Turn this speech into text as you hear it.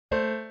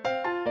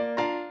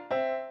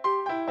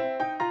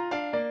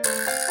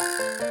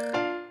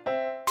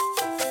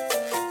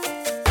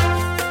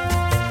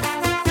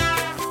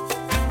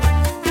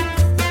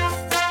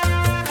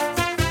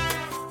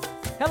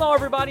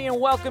everybody,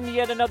 and welcome to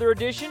yet another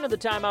edition of the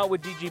Time Out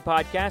with DG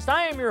podcast.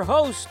 I am your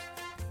host,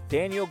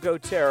 Daniel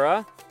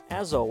Gotera.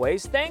 As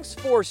always, thanks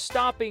for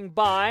stopping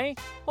by.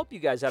 Hope you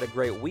guys had a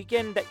great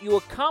weekend, that you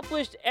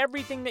accomplished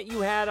everything that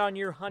you had on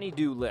your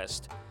honey-do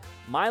list.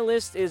 My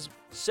list is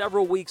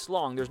several weeks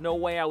long. There's no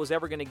way I was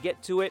ever going to get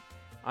to it.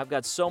 I've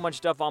got so much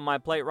stuff on my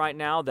plate right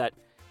now that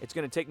it's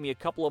going to take me a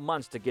couple of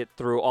months to get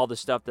through all the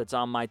stuff that's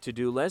on my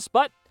to-do list,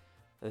 but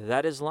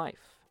that is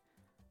life.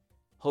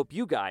 Hope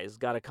you guys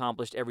got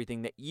accomplished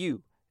everything that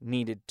you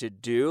needed to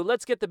do.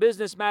 Let's get the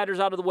business matters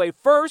out of the way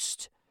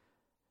first.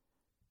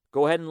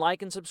 Go ahead and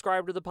like and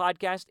subscribe to the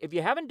podcast. If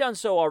you haven't done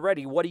so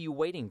already, what are you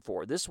waiting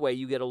for? This way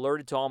you get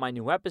alerted to all my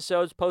new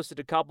episodes. Posted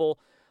a couple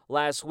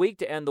last week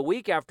to end the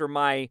week after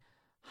my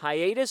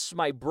hiatus,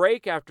 my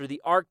break after the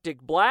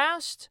Arctic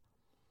blast.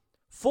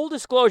 Full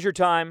disclosure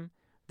time,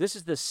 this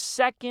is the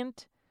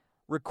second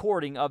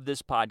recording of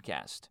this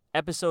podcast,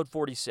 episode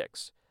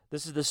 46.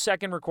 This is the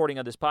second recording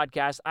of this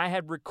podcast. I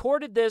had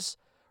recorded this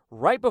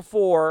right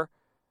before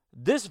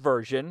this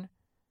version,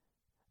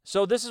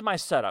 so this is my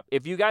setup.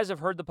 If you guys have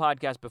heard the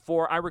podcast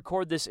before, I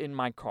record this in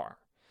my car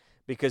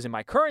because in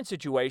my current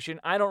situation,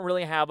 I don't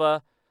really have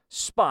a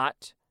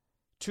spot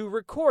to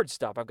record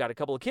stuff. I've got a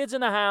couple of kids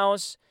in the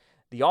house.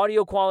 The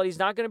audio quality is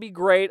not going to be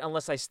great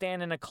unless I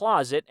stand in a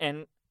closet,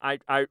 and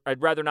I'd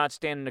rather not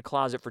stand in a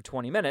closet for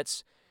 20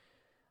 minutes.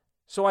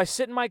 So I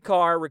sit in my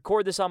car,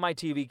 record this on my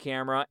TV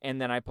camera, and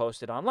then I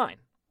post it online.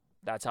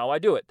 That's how I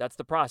do it. That's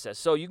the process.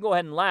 So you can go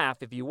ahead and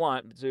laugh if you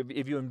want. So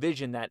if you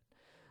envision that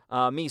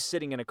me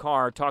sitting in a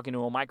car talking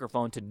to a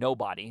microphone to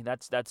nobody,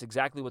 that's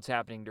exactly what's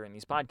happening during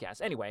these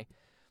podcasts. Anyway,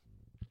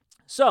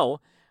 so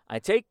I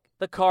take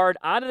the card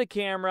out of the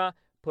camera,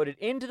 put it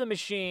into the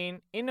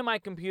machine, into my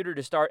computer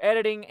to start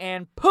editing,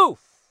 and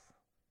poof!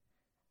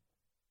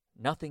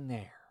 Nothing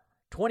there.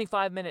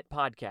 25-minute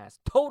podcast,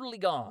 totally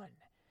gone.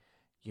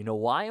 You know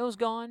why it was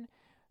gone?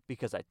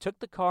 Because I took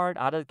the card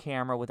out of the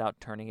camera without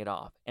turning it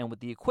off. And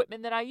with the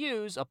equipment that I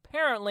use,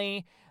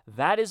 apparently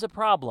that is a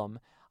problem.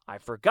 I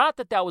forgot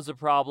that was a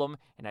problem,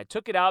 and I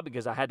took it out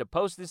because I had to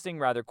post this thing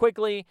rather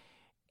quickly,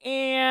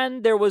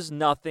 and there was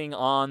nothing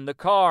on the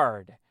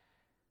card.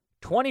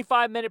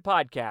 25-minute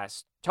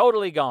podcast,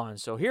 totally gone.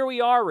 So here we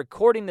are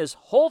recording this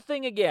whole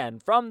thing again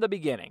from the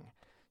beginning.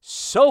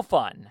 So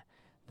fun.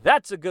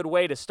 That's a good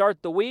way to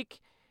start the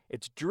week.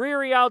 It's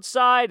dreary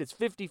outside. It's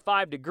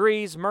 55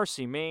 degrees.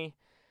 Mercy me.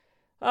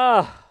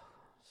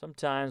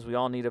 Sometimes we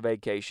all need a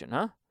vacation,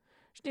 huh?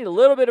 Just need a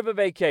little bit of a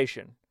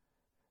vacation.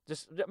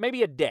 Just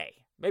maybe a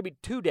day, maybe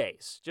 2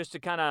 days, just to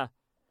kind of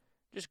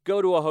just go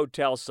to a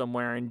hotel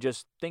somewhere and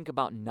just think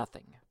about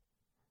nothing.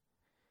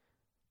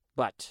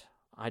 But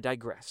I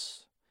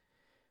digress.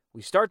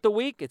 We start the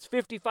week. It's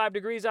 55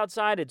 degrees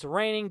outside. It's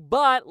raining,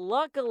 but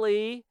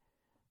luckily,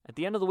 at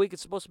the end of the week,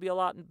 it's supposed to be a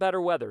lot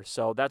better weather.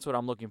 So that's what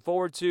I'm looking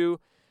forward to.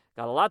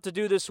 Got a lot to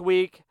do this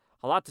week,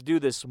 a lot to do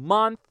this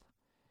month.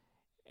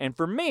 And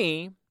for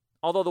me,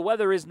 although the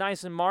weather is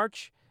nice in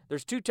March,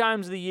 there's 2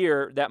 times of the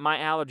year that my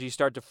allergies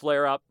start to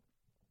flare up.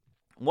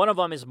 One of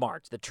them is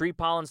March. The tree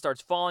pollen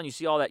starts falling. You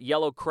see all that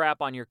yellow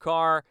crap on your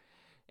car.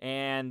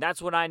 And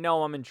that's when I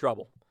know I'm in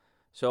trouble.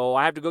 So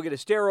I have to go get a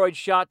steroid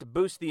shot to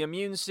boost the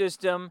immune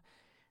system.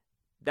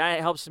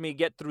 That helps me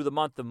get through the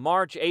month of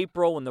March,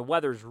 April, when the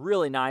weather's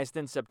really nice.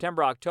 Then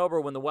September,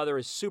 October, when the weather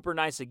is super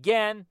nice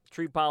again.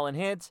 Tree pollen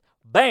hits.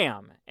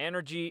 Bam!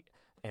 Energy.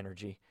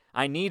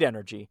 I need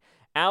energy.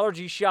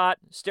 Allergy shot,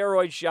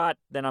 steroid shot,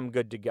 then I'm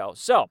good to go.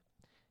 So,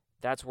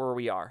 that's where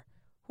we are.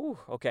 Whew,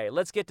 okay,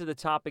 let's get to the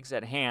topics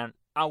at hand.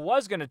 I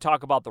was going to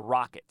talk about the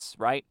Rockets,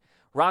 right?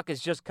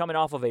 Rockets just coming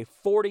off of a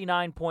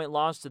 49-point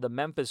loss to the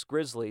Memphis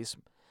Grizzlies.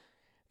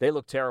 They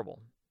look terrible.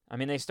 I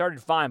mean, they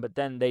started fine, but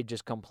then they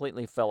just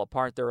completely fell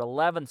apart. Their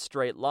 11th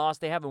straight loss.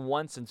 They haven't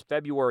won since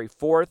February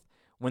 4th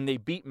when they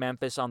beat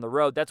Memphis on the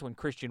road. That's when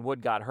Christian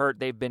Wood got hurt.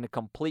 They've been a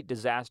complete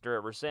disaster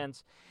ever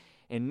since.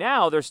 And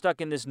now they're stuck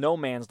in this no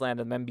man's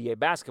land of NBA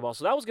basketball.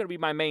 So that was going to be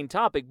my main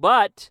topic.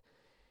 But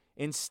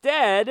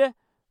instead,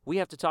 we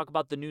have to talk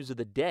about the news of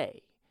the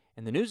day.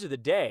 And the news of the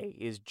day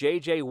is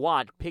J.J.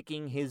 Watt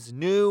picking his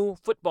new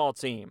football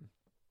team.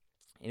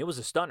 And it was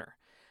a stunner.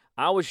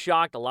 I was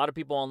shocked. A lot of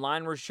people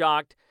online were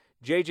shocked.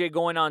 J.J.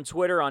 going on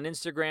Twitter, on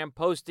Instagram,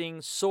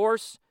 posting,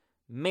 source,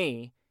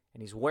 me,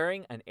 and he's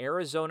wearing an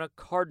Arizona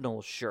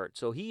Cardinals shirt.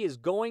 So he is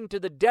going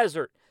to the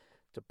desert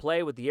to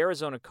play with the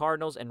Arizona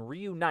Cardinals and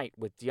reunite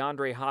with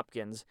DeAndre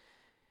Hopkins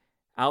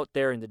out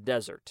there in the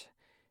desert.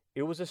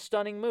 It was a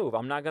stunning move,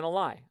 I'm not going to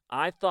lie.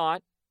 I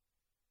thought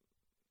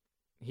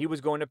he was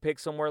going to pick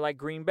somewhere like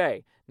Green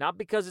Bay, not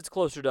because it's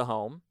closer to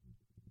home,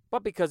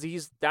 but because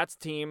that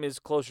team is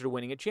closer to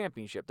winning a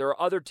championship. There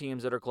are other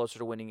teams that are closer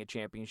to winning a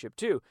championship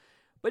too.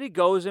 But he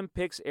goes and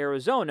picks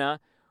Arizona,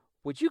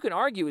 which you can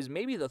argue is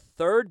maybe the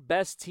 3rd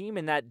best team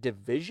in that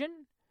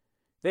division.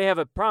 They have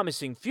a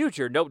promising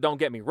future. No, don't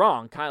get me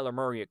wrong. Kyler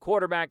Murray at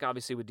quarterback,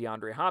 obviously with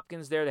DeAndre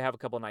Hopkins there. They have a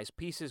couple of nice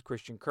pieces.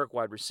 Christian Kirk,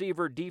 wide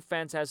receiver.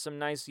 Defense has some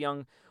nice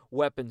young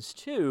weapons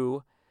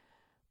too.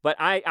 But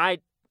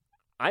I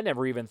I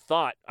never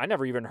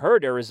even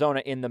heard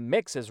Arizona in the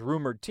mix as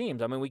rumored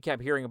teams. I mean, we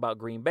kept hearing about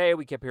Green Bay.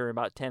 We kept hearing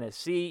about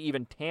Tennessee,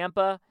 even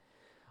Tampa,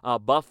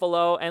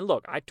 Buffalo. And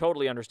look, I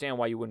totally understand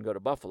why you wouldn't go to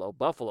Buffalo.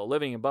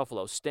 Living in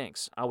Buffalo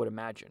stinks, I would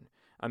imagine.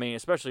 I mean,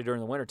 especially during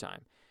the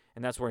wintertime.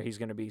 And that's where he's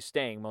going to be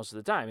staying most of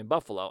the time, in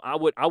Buffalo. I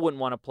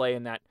wouldn't want to play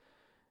in that,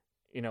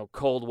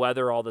 cold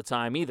weather all the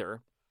time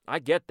either. I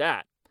get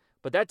that.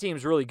 But that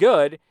team's really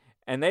good,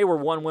 and they were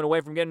one win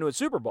away from getting to a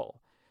Super Bowl.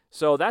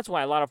 So that's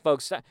why a lot of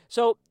folks –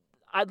 so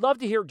I'd love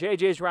to hear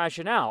JJ's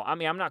rationale. I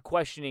mean, I'm not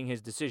questioning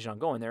his decision on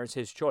going there. It's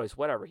his choice,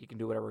 whatever. He can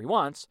do whatever he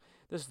wants.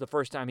 This is the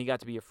first time he got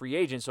to be a free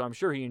agent, so I'm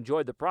sure he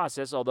enjoyed the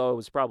process, although it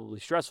was probably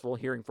stressful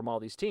hearing from all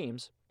these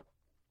teams.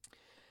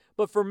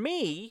 But for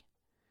me,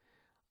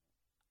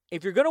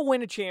 if you're going to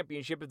win a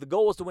championship, if the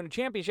goal was to win a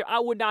championship, I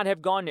would not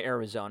have gone to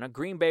Arizona.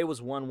 Green Bay was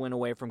one win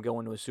away from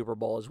going to a Super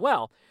Bowl as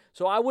well.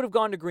 So I would have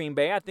gone to Green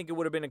Bay. I think it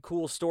would have been a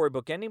cool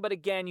storybook ending. But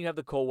again, you have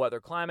the cold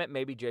weather climate.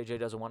 Maybe JJ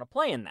doesn't want to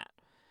play in that.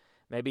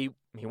 Maybe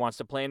he wants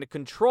to play in a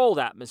controlled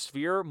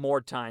atmosphere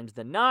more times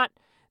than not.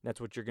 That's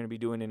what you're going to be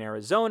doing in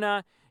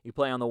Arizona. You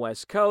play on the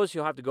West Coast.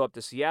 You'll have to go up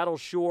to Seattle,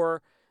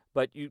 sure.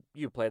 But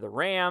you play the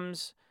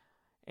Rams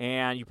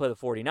and you play the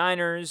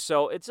 49ers.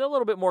 So it's a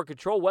little bit more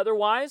control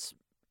weather-wise.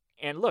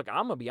 And look,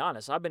 I'm going to be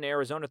honest. I've been to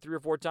Arizona 3 or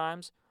 4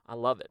 times. I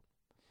love it.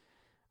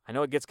 I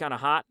know it gets kind of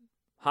hot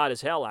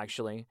as hell,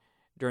 actually,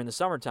 during the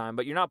summertime.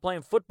 But you're not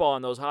playing football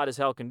in those hot as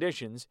hell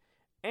conditions.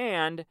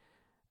 And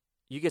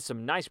you get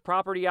some nice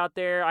property out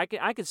there. I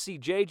could see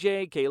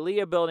JJ,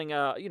 Kalia building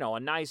a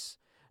nice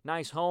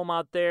home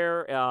out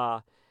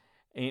there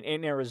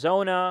in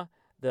Arizona.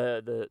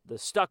 The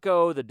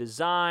stucco, the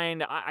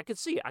design. I could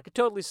see it. I could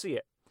totally see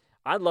it.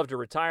 I'd love to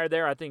retire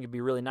there. I think it'd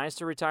be really nice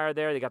to retire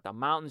there. They got the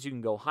mountains. You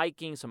can go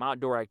hiking, some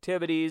outdoor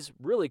activities.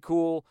 Really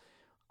cool.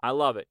 I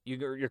love it.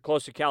 You're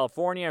close to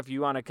California. If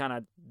you want to kind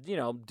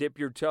of, dip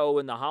your toe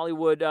in the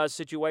Hollywood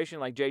situation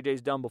like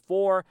JJ's done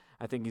before,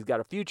 I think he's got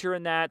a future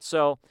in that.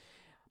 So,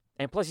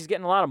 and plus he's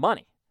getting a lot of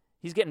money.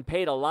 He's getting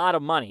paid a lot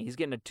of money. He's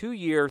getting a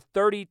 2-year,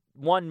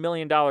 $31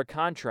 million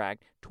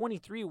contract,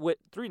 23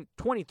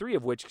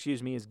 of which,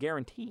 is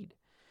guaranteed.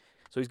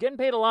 So he's getting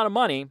paid a lot of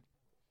money.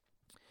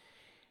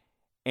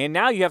 And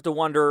now you have to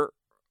wonder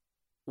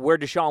where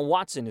Deshaun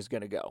Watson is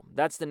going to go.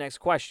 That's the next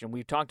question.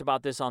 We talked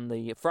about this on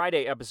the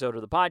Friday episode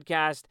of the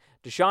podcast.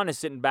 Deshaun is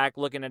sitting back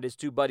looking at his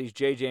 2 buddies,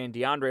 JJ and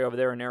DeAndre, over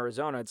there in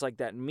Arizona. It's like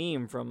that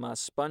meme from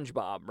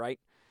SpongeBob, right?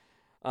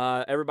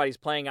 Everybody's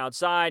playing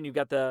outside, and you've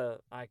got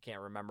I can't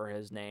remember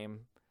his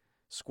name,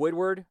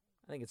 Squidward?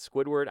 I think it's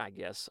Squidward, I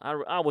guess.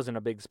 I wasn't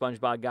a big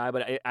SpongeBob guy,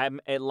 but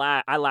I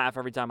laugh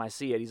every time I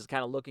see it. He's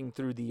kind of looking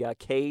through the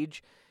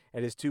cage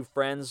at his 2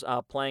 friends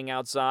playing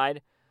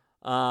outside.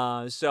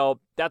 So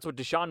that's what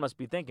Deshaun must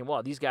be thinking.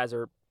 Well, these guys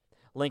are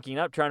linking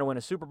up, trying to win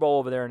a Super Bowl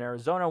over there in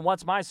Arizona.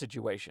 What's my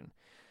situation?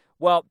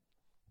 Well,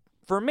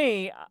 for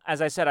me,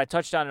 as I said, I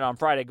touched on it on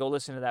Friday. Go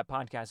listen to that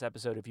podcast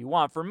episode if you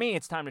want. For me,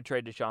 it's time to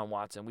trade Deshaun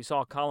Watson. We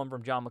saw a column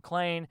from John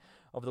McClain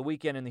over the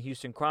weekend in the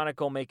Houston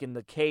Chronicle making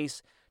the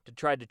case to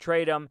try to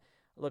trade him.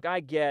 Look, I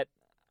get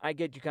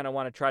you kind of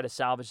want to try to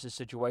salvage this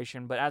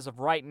situation, but as of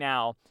right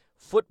now,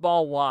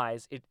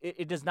 football-wise,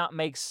 it does not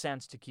make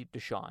sense to keep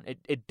Deshaun.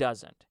 It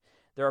doesn't.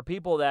 There are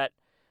people that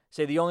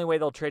say the only way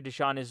they'll trade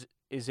Deshaun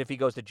is if he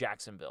goes to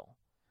Jacksonville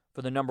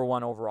for the number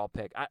 1 overall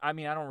pick. I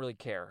mean, I don't really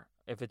care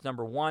if it's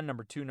number 1,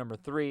 number 2, number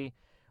 3,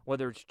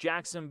 whether it's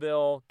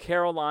Jacksonville,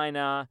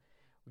 Carolina,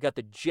 we got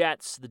the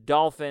Jets, the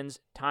Dolphins,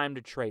 time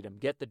to trade him.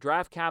 Get the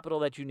draft capital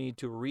that you need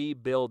to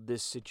rebuild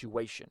this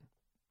situation,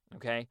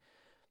 okay?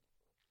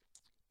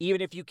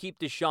 Even if you keep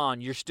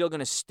Deshaun, you're still going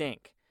to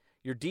stink.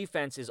 Your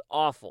defense is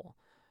awful.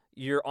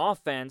 Your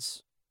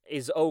offense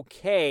is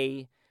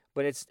okay,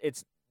 but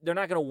they're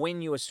not going to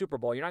win you a Super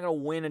Bowl. You're not going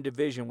to win a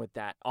division with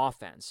that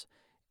offense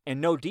and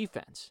no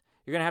defense.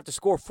 You're going to have to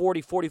score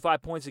 40,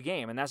 45 points a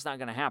game, and that's not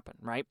going to happen,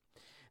 right?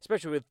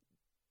 Especially with,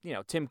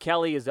 Tim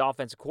Kelly as the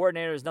offensive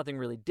coordinator. There's nothing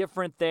really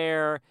different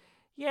there.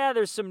 Yeah,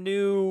 there's some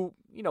new,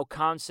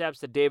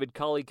 concepts that David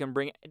Culley can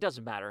bring. It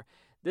doesn't matter.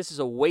 This is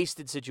a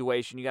wasted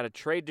situation. You got to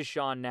trade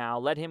Deshaun now.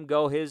 Let him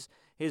go his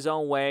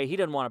own way. He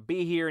doesn't want to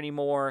be here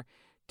anymore.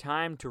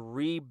 Time to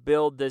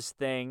rebuild this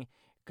thing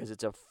because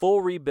it's a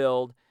full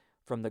rebuild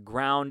from the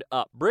ground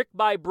up. Brick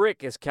by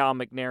brick, as Cal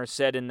McNair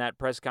said in that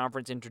press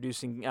conference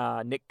introducing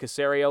Nick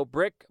Caserio.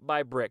 Brick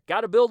by brick.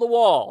 Got to build a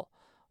wall.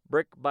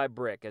 Brick by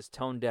brick, as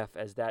tone-deaf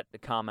as the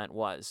comment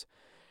was.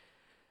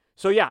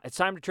 So, yeah, it's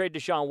time to trade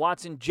Deshaun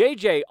Watson.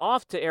 JJ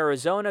off to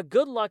Arizona.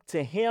 Good luck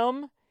to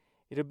him.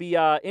 It'll be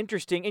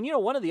interesting. And,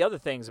 one of the other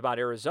things about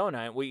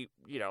Arizona,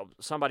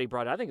 somebody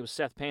brought it, I think it was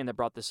Seth Payne that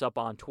brought this up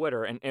on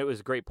Twitter, and it was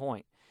a great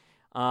point,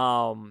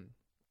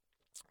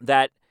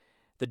 that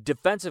the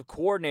defensive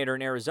coordinator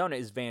in Arizona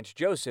is Vance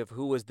Joseph,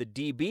 who was the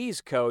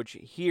DB's coach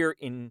here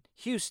in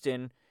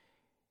Houston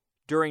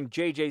during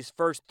JJ's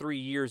first 3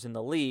 years in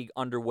the league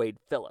under Wade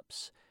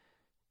Phillips.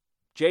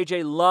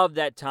 JJ loved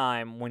that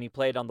time when he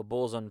played on the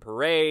Bulls on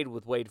Parade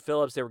with Wade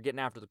Phillips. They were getting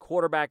after the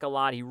quarterback a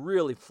lot. He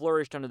really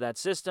flourished under that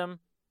system.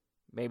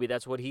 Maybe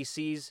that's what he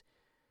sees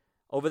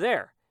over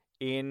there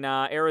in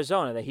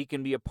Arizona, that he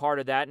can be a part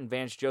of that, and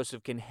Vance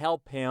Joseph can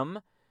help him,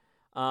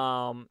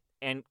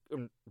 and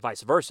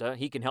vice versa.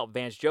 He can help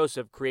Vance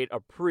Joseph create a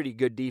pretty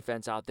good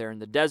defense out there in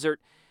the desert.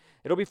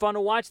 It'll be fun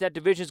to watch. That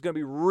division is going to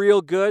be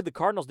real good. The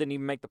Cardinals didn't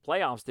even make the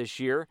playoffs this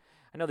year.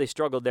 I know they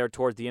struggled there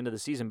towards the end of the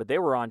season, but they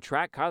were on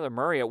track. Kyler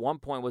Murray at one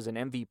point was an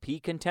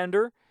MVP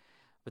contender,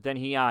 but then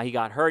he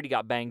got hurt. He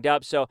got banged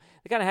up. So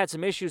they kind of had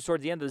some issues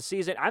towards the end of the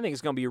season. I think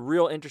it's going to be a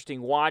real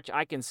interesting watch.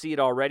 I can see it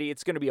already.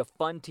 It's going to be a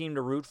fun team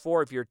to root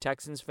for if you're a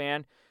Texans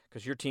fan,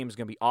 because your team is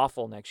going to be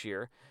awful next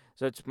year.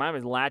 So it's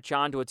might latch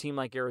on to a team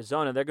like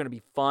Arizona. They're going to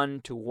be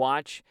fun to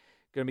watch.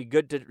 Going to be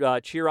good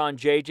to cheer on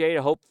JJ.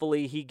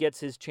 Hopefully he gets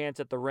his chance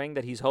at the ring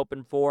that he's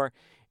hoping for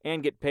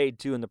and get paid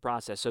too in the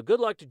process. So good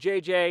luck to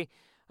JJ.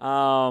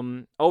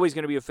 Always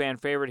going to be a fan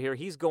favorite here.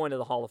 He's going to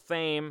the Hall of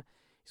Fame.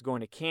 He's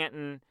going to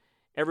Canton.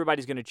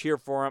 Everybody's going to cheer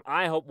for him.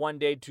 I hope one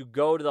day to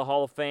go to the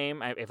Hall of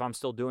Fame, if I'm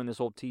still doing this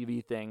whole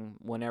TV thing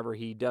whenever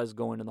he does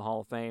go into the Hall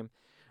of Fame.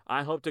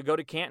 I hope to go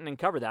to Canton and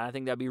cover that. I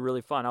think that'd be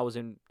really fun. I was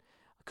in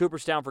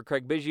Cooperstown for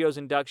Craig Biggio's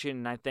induction,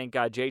 and I think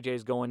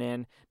JJ's going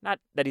in. Not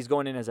that he's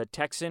going in as a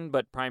Texan,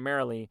 but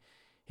primarily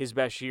his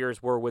best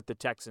years were with the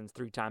Texans,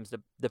 3 times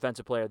the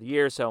Defensive Player of the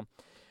Year. So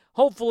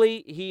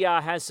hopefully he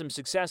has some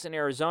success in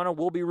Arizona.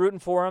 We'll be rooting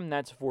for him,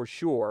 that's for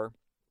sure.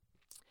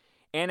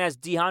 And as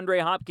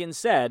DeAndre Hopkins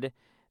said,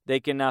 they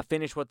can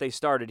finish what they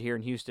started here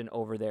in Houston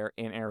over there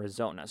in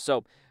Arizona.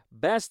 So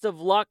best of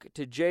luck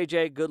to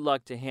JJ. Good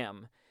luck to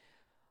him.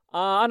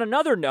 On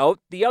another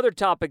note, the other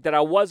topic that I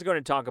was going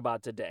to talk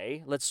about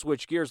today, let's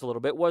switch gears a little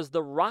bit, was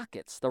the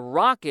Rockets. The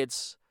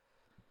Rockets,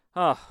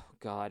 oh,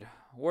 God,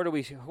 where do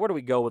we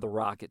go with the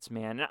Rockets,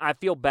 man? I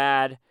feel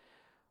bad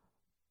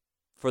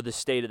for the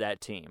state of that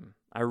team.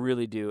 I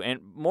really do, and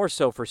more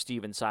so for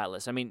Stephen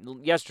Silas. I mean,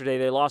 yesterday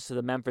they lost to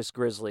the Memphis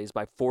Grizzlies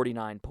by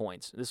 49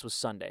 points. This was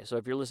Sunday, so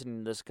if you're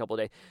listening to this a couple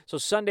of days. So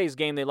Sunday's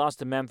game, they lost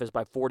to Memphis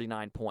by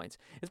 49 points.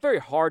 It's very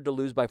hard to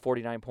lose by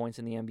 49 points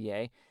in the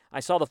NBA.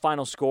 I saw the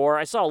final score.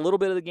 I saw a little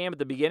bit of the game at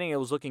the beginning. It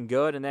was looking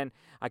good, and then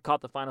I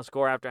caught the final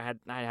score after I had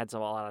a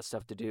lot of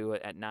stuff to do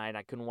at night.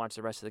 I couldn't watch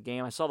the rest of the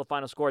game. I saw the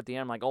final score at the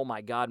end. I'm like, oh,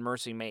 my God,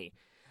 mercy me.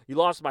 You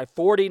lost by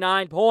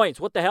 49 points.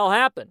 What the hell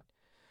happened?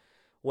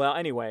 Well,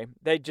 anyway,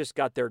 they just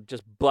got their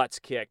butts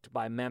kicked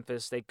by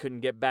Memphis. They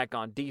couldn't get back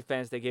on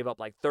defense. They gave up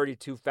like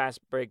 32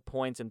 fast break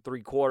points in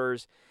 3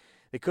 quarters.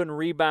 They couldn't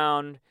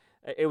rebound.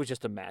 It was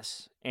just a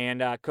mess.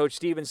 And Coach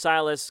Stephen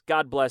Silas,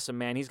 God bless him,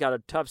 man. He's got a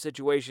tough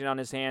situation on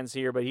his hands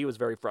here, but he was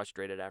very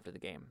frustrated after the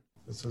game.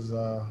 This was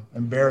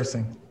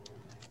embarrassing,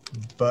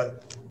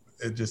 but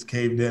it just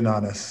caved in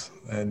on us.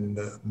 And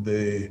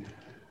the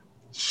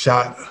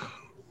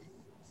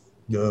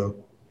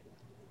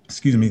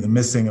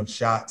missing of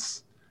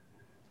shots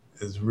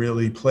is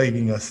really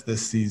plaguing us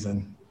this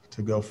season.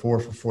 To go 4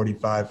 for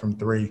 45 from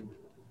 3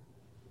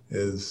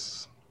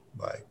 is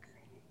like,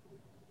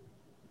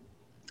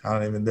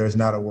 there's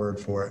not a word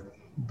for it.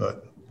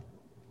 But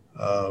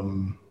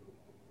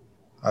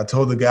I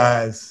told the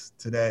guys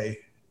today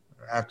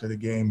after the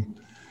game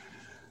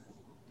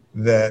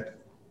that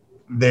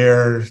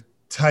they're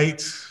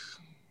tight.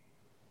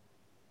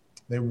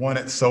 They want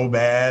it so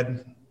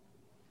bad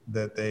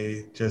that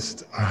they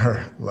just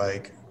are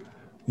like,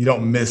 you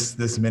don't miss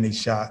this many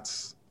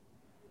shots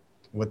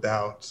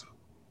without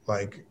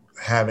like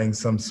having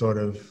some sort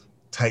of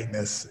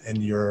tightness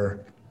in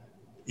your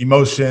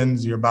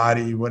emotions, your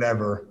body,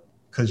 whatever,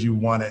 because you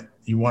want it.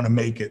 You want to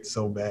make it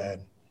so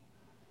bad.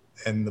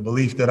 And the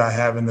belief that I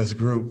have in this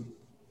group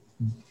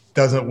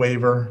doesn't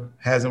waver,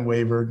 hasn't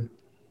wavered.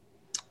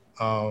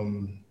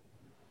 And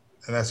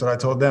that's what I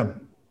told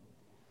them.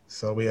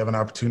 So we have an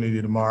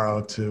opportunity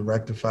tomorrow to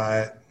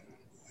rectify it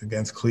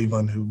against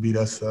Cleveland, who beat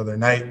us the other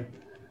night.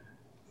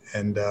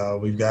 And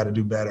we've got to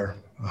do better,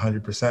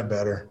 100%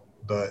 better.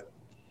 But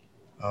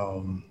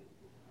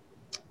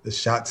the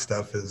shot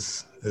stuff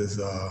is it's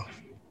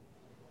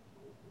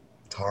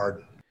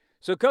hard.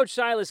 So Coach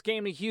Silas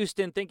came to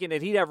Houston thinking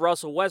that he'd have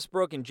Russell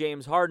Westbrook and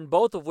James Harden,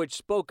 both of which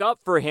spoke up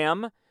for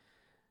him,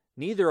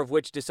 neither of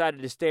which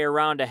decided to stay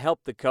around to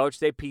help the coach.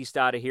 They pieced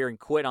out of here and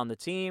quit on the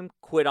team,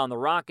 quit on the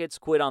Rockets,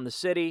 quit on the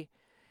city.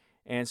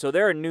 And so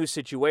they're in new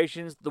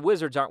situations. The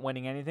Wizards aren't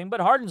winning anything, but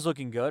Harden's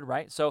looking good,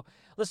 right? So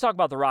let's talk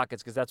about the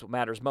Rockets because that's what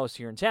matters most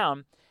here in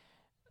town.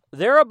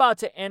 They're about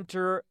to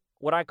enter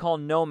what I call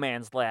no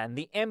man's land,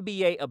 the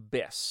NBA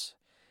abyss.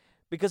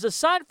 Because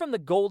aside from the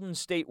Golden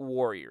State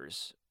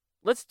Warriors,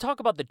 let's talk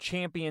about the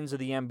champions of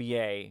the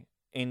NBA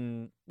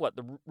in,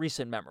 the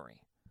recent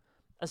memory.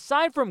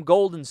 Aside from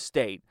Golden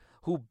State,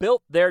 who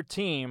built their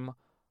team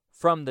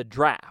from the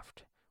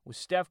draft, with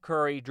Steph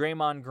Curry,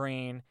 Draymond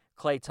Green,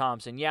 Klay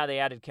Thompson. Yeah, they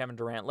added Kevin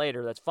Durant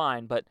later, that's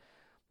fine, but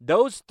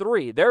those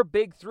 3, their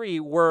big 3,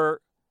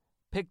 were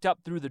picked up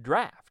through the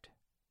draft.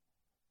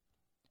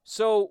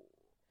 So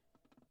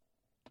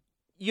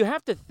you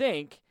have to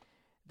think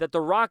that the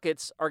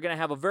Rockets are going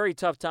to have a very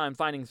tough time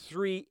finding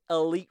 3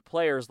 elite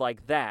players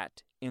like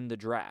that in the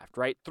draft,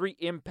 right? 3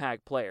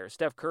 impact players.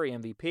 Steph Curry,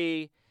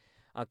 MVP.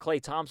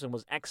 Klay Thompson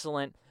was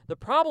excellent. The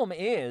problem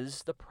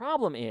is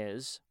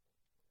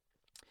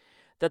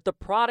that the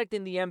product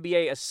in the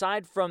NBA,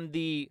 aside from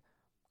the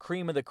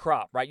cream of the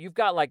crop, right? You've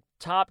got like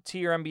top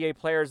tier NBA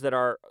players that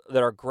are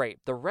great.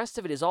 The rest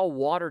of it is all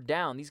watered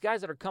down. These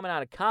guys that are coming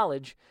out of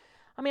college,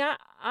 I mean,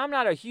 I'm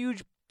not a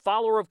huge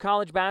follower of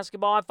college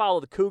basketball. I follow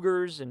the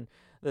Cougars and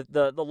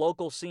the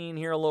local scene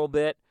here a little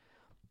bit.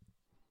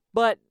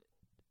 But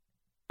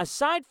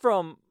aside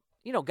from,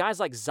 guys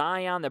like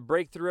Zion that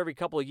break through every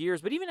couple of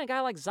years, but even a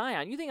guy like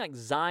Zion, you think like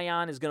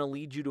Zion is going to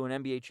lead you to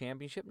an NBA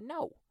championship?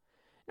 No,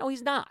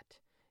 he's not.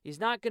 He's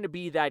not going to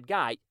be that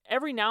guy.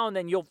 Every now and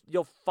then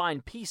you'll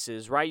find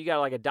pieces, right? You got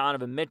like a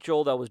Donovan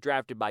Mitchell that was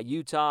drafted by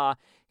Utah.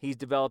 He's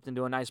developed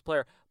into a nice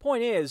player.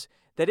 Point is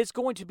that it's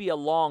going to be a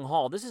long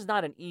haul. This is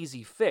not an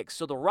easy fix.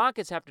 So the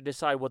Rockets have to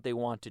decide what they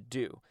want to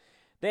do.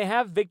 They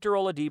have Victor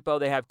Oladipo,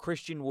 they have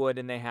Christian Wood,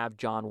 and they have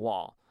John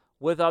Wall,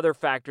 with other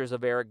factors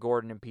of Eric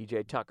Gordon and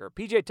P.J. Tucker.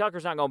 P.J.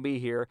 Tucker's not going to be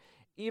here.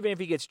 Even if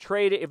he gets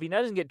traded, if he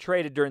doesn't get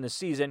traded during the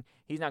season,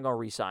 he's not going to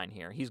re-sign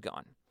here. He's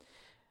gone.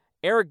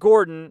 Eric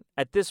Gordon,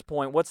 at this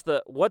point, what's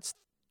the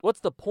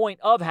point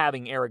of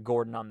having Eric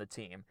Gordon on the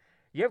team?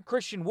 You have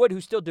Christian Wood,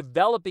 who's still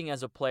developing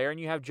as a player, and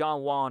you have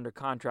John Wall under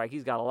contract.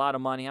 He's got a lot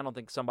of money. I don't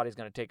think somebody's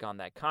going to take on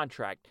that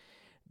contract.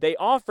 They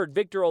offered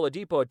Victor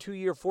Oladipo a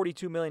 2-year,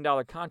 $42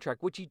 million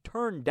contract, which he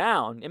turned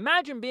down.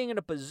 Imagine being in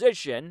a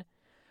position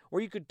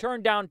where you could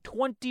turn down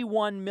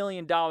 $21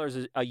 million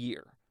a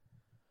year.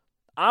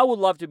 I would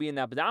love to be in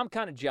that, but I'm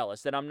kind of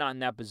jealous that I'm not in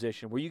that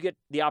position where you get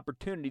the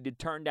opportunity to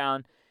turn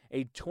down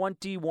a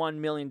 $21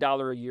 million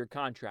a year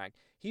contract.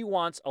 He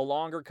wants a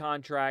longer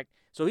contract,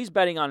 so he's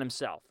betting on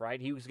himself, right?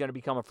 He was going to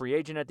become a free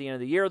agent at the end of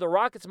the year. The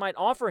Rockets might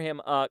offer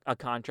him a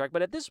contract,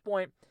 but at this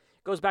point,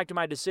 it goes back to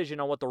my decision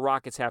on what the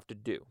Rockets have to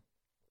do.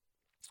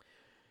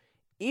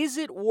 Is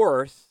it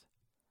worth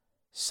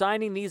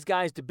signing these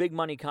guys to big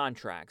money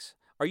contracts?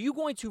 Are you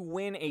going to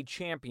win a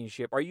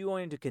championship? Are you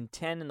going to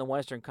contend in the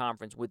Western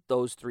Conference with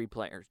those three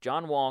players,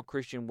 John Wall,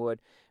 Christian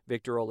Wood,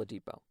 Victor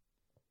Oladipo,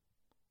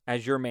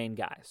 as your main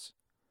guys?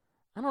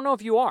 I don't know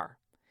if you are.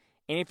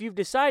 And if you've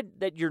decided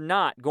that you're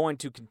not going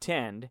to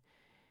contend,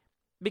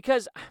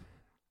 because,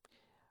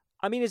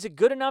 I mean, is it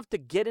good enough to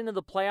get into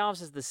the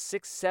playoffs as the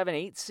 6, 7,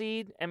 8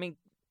 seed? I mean,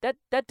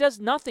 that does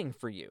nothing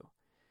for you.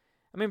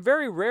 I mean,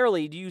 very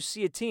rarely do you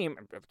see a team,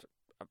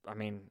 I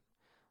mean,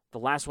 the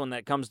last one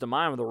that comes to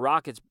mind with the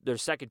Rockets, their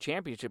second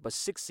championship, a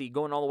 6th seed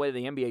going all the way to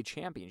the NBA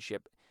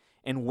championship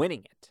and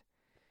winning it.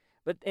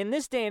 But in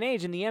this day and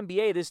age, in the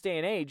NBA, this day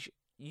and age,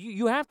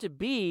 you have to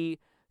be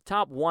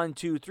top 1,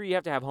 2, 3. You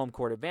have to have home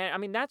court advantage. I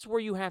mean, that's where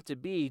you have to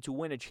be to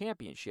win a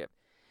championship.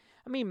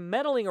 I mean,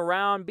 meddling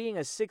around, being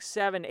a 6,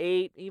 7,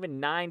 8, even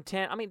 9,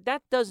 10, I mean,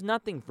 that does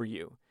nothing for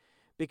you.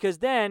 Because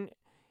then,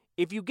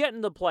 if you get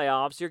in the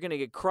playoffs, you're going to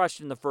get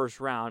crushed in the first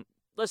round.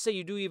 Let's say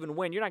you do even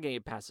win, you're not going to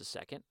get past the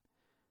second,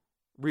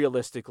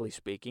 realistically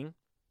speaking.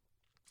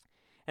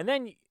 And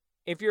then,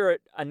 if you're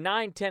a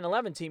 9, 10,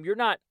 11 team, you're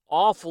not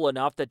awful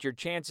enough that your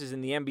chances in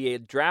the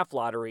NBA draft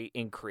lottery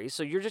increase.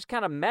 So you're just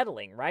kind of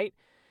meddling, right?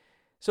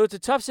 So it's a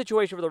tough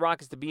situation for the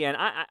Rockets to be in.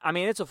 I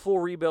mean, it's a full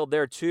rebuild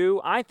there, too.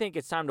 I think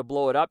it's time to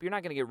blow it up. You're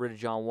not going to get rid of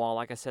John Wall.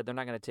 Like I said, they're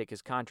not going to take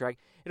his contract.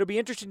 It'll be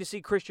interesting to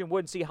see Christian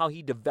Wood and see how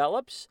he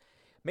develops.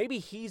 Maybe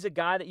he's a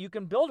guy that you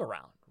can build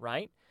around,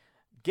 right?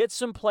 Get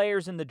some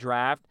players in the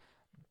draft.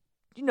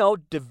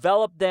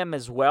 Develop them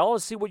as well.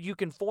 See what you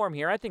can form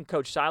here. I think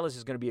Coach Silas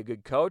is going to be a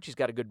good coach. He's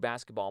got a good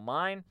basketball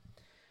mind.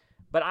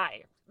 But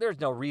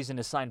there's no reason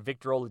to sign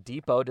Victor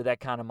Oladipo to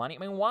that kind of money. I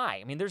mean, why?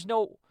 I mean,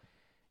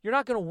 you're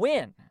not going to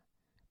win.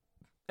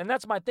 And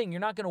that's my thing.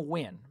 You're not going to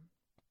win.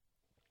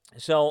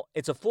 So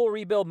it's a full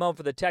rebuild mode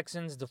for the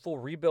Texans. It's a full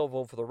rebuild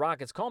mode for the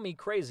Rockets. Call me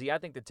crazy. I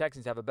think the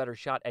Texans have a better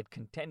shot at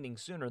contending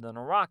sooner than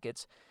the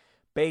Rockets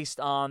based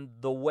on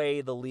the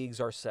way the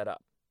leagues are set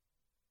up.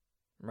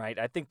 Right?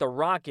 I think the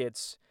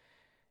Rockets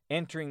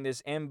entering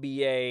this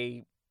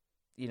NBA,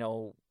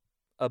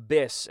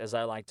 abyss, as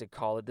I like to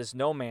call it, this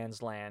no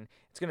man's land,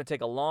 it's going to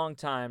take a long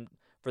time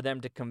for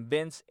them to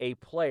convince a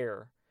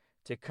player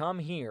to come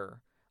here,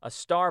 a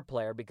star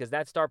player, because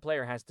that star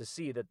player has to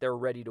see that they're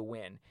ready to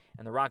win.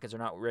 And the Rockets are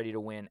not ready to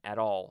win at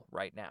all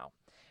right now.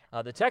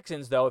 The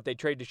Texans, though, if they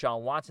trade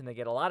Deshaun Watson, they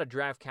get a lot of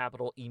draft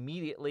capital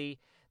immediately.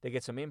 They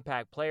get some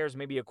impact players,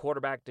 maybe a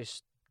quarterback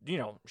that,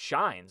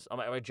 shines,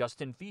 like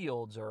Justin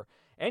Fields or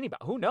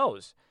anybody. Who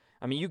knows?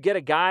 I mean, you get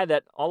a guy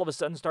that all of a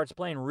sudden starts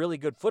playing really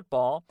good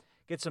football,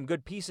 get some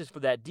good pieces for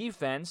that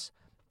defense.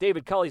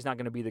 David Culley's not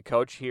going to be the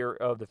coach here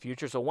of the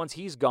future. So once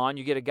he's gone,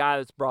 you get a guy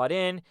that's brought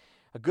in,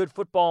 a good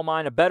football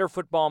mind, a better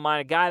football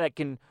mind, a guy that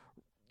can,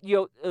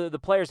 the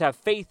players have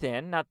faith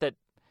in. Not that,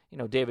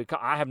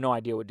 I have no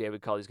idea what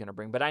David Culley's going to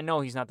bring, but I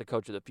know he's not the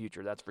coach of the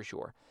future, that's for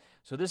sure.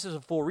 So this is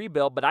a full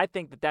rebuild, but I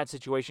think that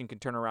situation can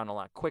turn around a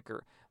lot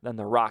quicker than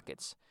the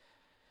Rockets.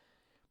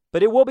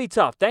 But it will be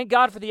tough. Thank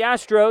God for the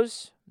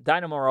Astros.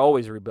 Dynamo are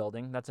always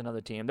rebuilding. That's another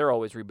team. They're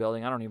always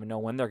rebuilding. I don't even know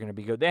when they're going to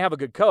be good. They have a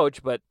good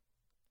coach, but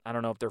I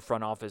don't know if their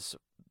front office,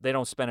 they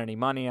don't spend any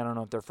money. I don't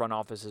know if their front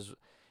office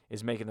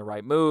is making the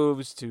right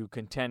moves to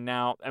contend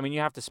now. I mean, you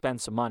have to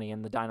spend some money,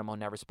 and the Dynamo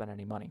never spent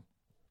any money.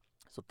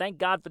 So thank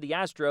God for the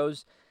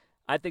Astros.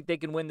 I think they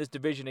can win this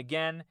division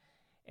again,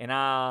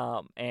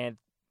 and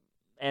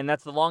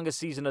that's the longest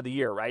season of the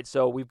year, right?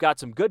 So we've got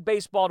some good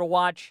baseball to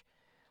watch.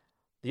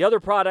 The other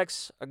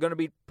products are going to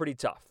be pretty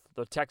tough.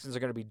 The Texans are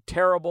going to be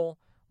terrible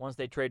once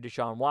they trade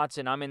Deshaun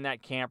Watson. I'm in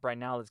that camp right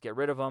now. Let's get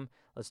rid of him.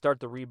 Let's start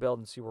the rebuild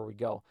and see where we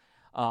go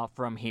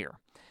from here.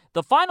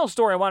 The final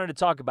story I wanted to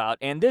talk about,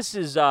 and this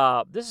is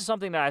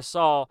something that I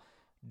saw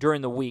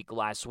during the week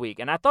last week,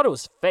 and I thought it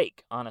was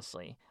fake,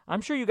 honestly. I'm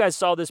sure you guys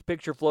saw this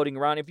picture floating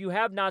around. If you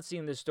have not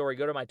seen this story,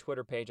 go to my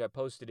Twitter page. I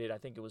posted it, I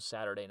think it was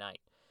Saturday night,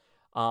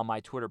 on my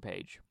Twitter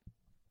page.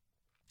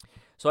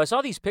 So I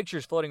saw these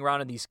pictures floating around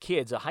of these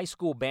kids, high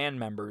school band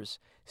members,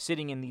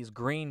 sitting in these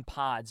green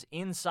pods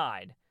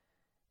inside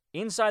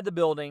the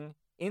building,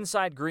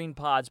 inside green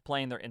pods,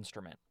 playing their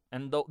instrument.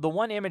 And the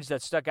one image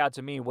that stuck out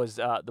to me was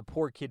the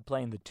poor kid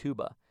playing the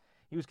tuba.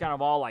 He was kind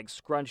of all like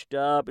scrunched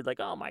up. He's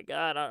like, oh my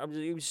God,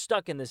 he was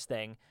stuck in this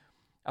thing.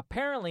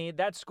 Apparently,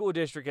 that school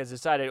district has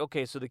decided,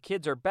 okay, so the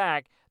kids are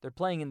back, they're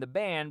playing in the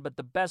band, but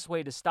the best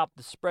way to stop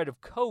the spread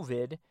of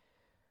COVID,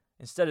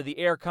 instead of the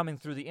air coming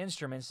through the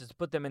instruments, is to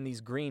put them in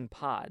these green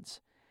pods.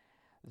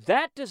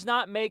 That does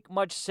not make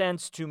much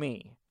sense to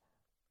me.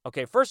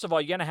 Okay, first of all,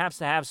 you're going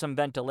to have some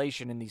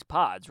ventilation in these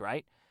pods,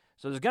 right?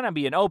 So there's going to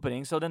be an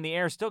opening, so then the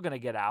air's still going to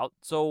get out.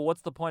 So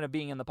what's the point of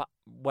being in the pod?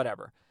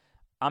 Whatever.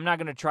 I'm not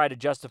going to try to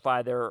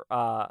justify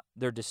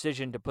their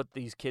decision to put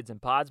these kids in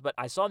pods, but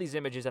I saw these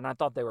images and I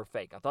thought they were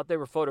fake. I thought they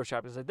were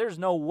photoshopped. I was like, there's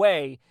no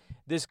way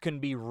this can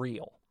be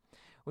real.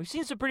 We've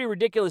seen some pretty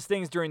ridiculous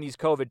things during these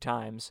COVID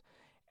times,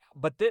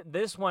 but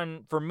this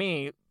one, for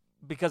me,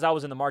 because I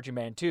was in the marching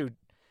band too,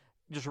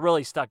 just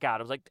really stuck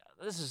out. I was like,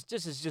 this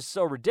is just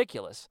so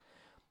ridiculous.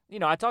 You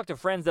know, I talked to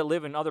friends that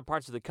live in other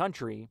parts of the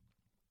country,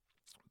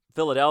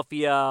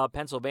 Philadelphia,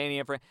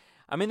 Pennsylvania.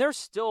 I mean, there's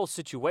still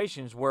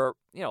situations where,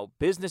 you know,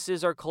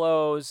 businesses are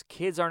closed,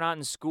 kids are not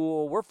in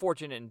school. We're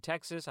fortunate in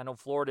Texas. I know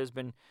Florida's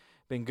been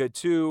good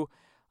too.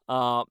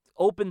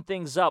 Open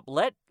things up.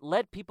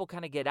 Let people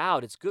kind of get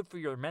out. It's good for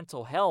your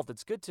mental health.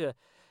 It's good to,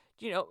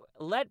 you know,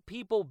 let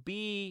people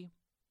be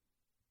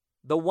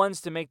the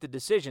ones to make the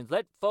decisions.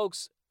 Let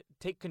folks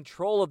take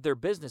control of their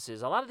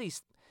businesses. A lot of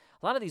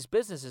these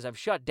businesses have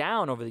shut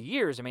down over the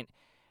years. I mean,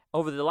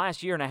 over the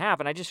last year and a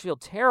half, and I just feel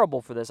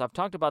terrible for this. I've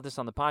talked about this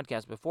on the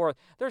podcast before.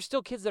 There are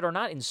still kids that are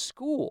not in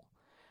school.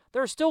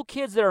 There are still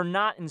kids that are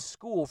not in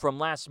school from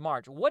last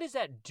March. What is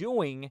that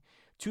doing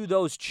to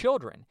those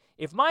children?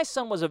 If my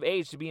son was of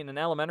age to be in an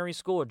elementary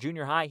school or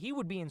junior high, he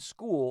would be in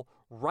school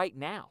right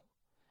now.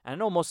 And I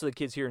know most of the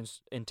kids here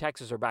in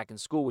Texas are back in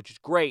school, which is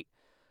great.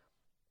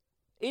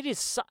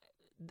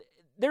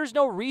 There's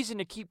no reason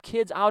to keep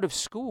kids out of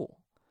school.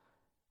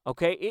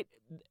 Okay?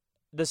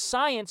 The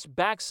science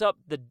backs up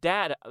the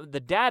data. The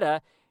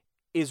data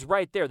is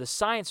right there. The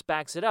science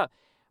backs it up.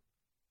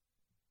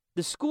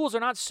 The schools are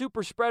not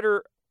super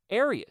spreader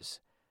areas.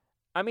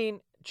 I mean,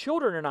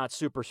 children are not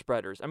super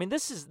spreaders. I mean,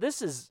 this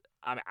is.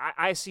 I mean,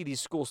 I see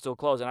these schools still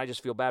closed, and I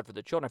just feel bad for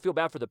the children. I feel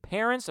bad for the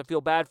parents. I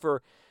feel bad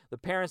for the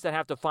parents that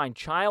have to find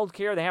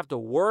childcare. They have to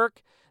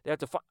work. They have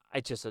to find.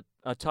 It's just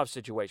a tough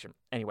situation.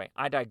 Anyway,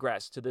 I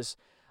digress to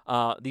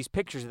these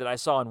pictures that I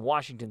saw in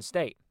Washington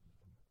State.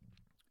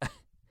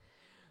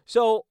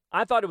 So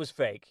I thought it was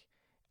fake,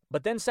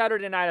 but then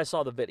Saturday night I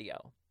saw the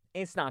video.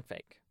 It's not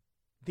fake.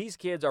 These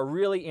kids are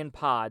really in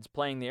pods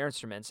playing the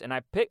instruments, and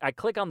I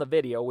click on the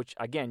video, which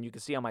again you can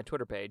see on my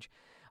Twitter page.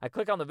 I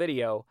click on the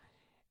video,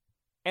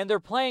 and they're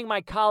playing my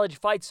college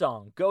fight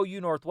song, "Go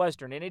You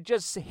Northwestern," and it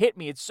just hit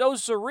me. It's so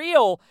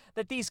surreal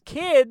that these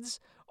kids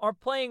are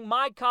playing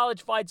my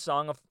college fight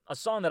song, a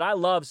song that I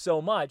love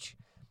so much,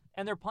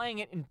 and they're playing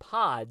it in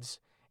pods.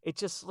 It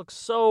just looks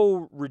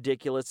so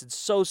ridiculous. It's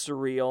so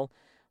surreal.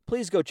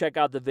 Please go check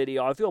out the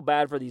video. I feel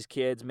bad for these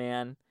kids,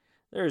 man.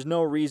 There's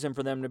no reason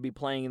for them to be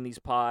playing in these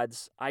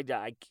pods.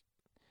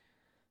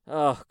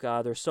 Oh,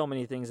 God, there's so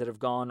many things that have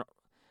gone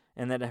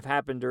and that have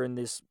happened during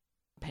this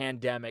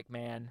pandemic,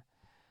 man.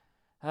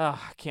 I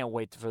can't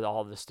wait for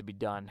all this to be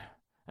done.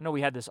 I know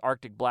we had this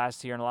Arctic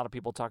blast here, and a lot of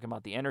people talking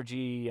about the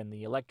energy and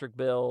the electric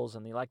bills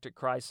and the electric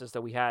crisis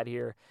that we had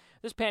here.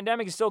 This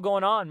pandemic is still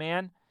going on,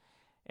 man.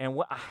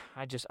 And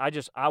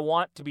I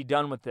want to be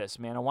done with this,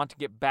 man. I want to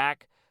get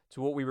back to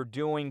what we were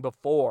doing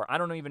before. I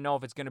don't even know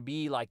if it's going to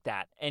be like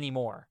that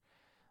anymore.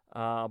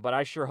 But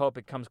I sure hope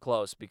it comes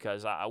close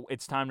because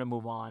it's time to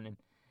move on. And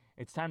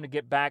it's time to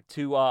get back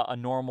to a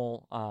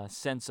normal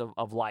sense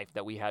of life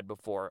that we had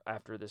before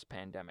after this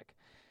pandemic.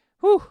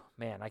 Whew,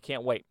 man, I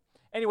can't wait.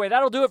 Anyway,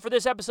 that'll do it for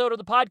this episode of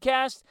the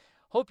podcast.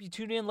 Hope you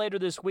tune in later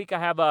this week. I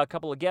have a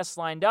couple of guests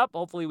lined up.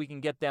 Hopefully we can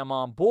get them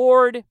on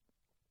board.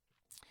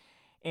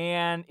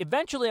 And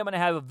eventually I'm going to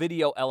have a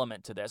video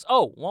element to this.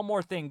 Oh, one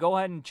more thing. Go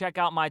ahead and check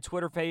out my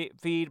Twitter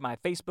feed, my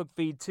Facebook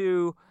feed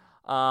too.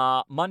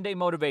 Monday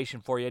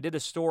Motivation for you. I did a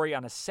story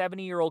on a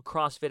 70-year-old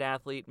CrossFit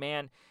athlete.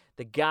 Man,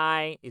 the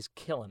guy is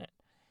killing it.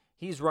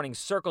 He's running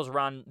circles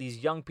around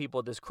these young people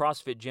at this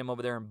CrossFit gym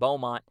over there in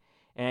Beaumont.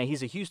 And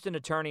he's a Houston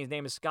attorney. His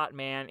name is Scott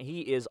Mann.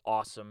 He is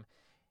awesome.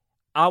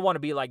 I want to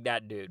be like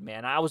that dude,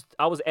 man. I was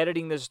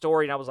editing this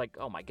story, and I was like,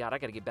 oh, my God, I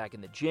got to get back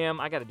in the gym.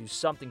 I got to do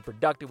something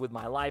productive with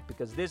my life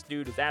because this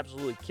dude is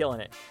absolutely killing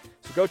it.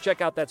 So go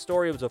check out that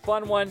story. It was a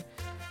fun one.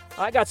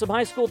 I got some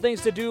high school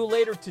things to do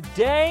later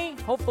today.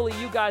 Hopefully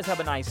you guys have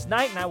a nice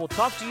night, and I will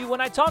talk to you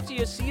when I talk to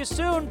you. See you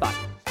soon.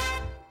 Bye.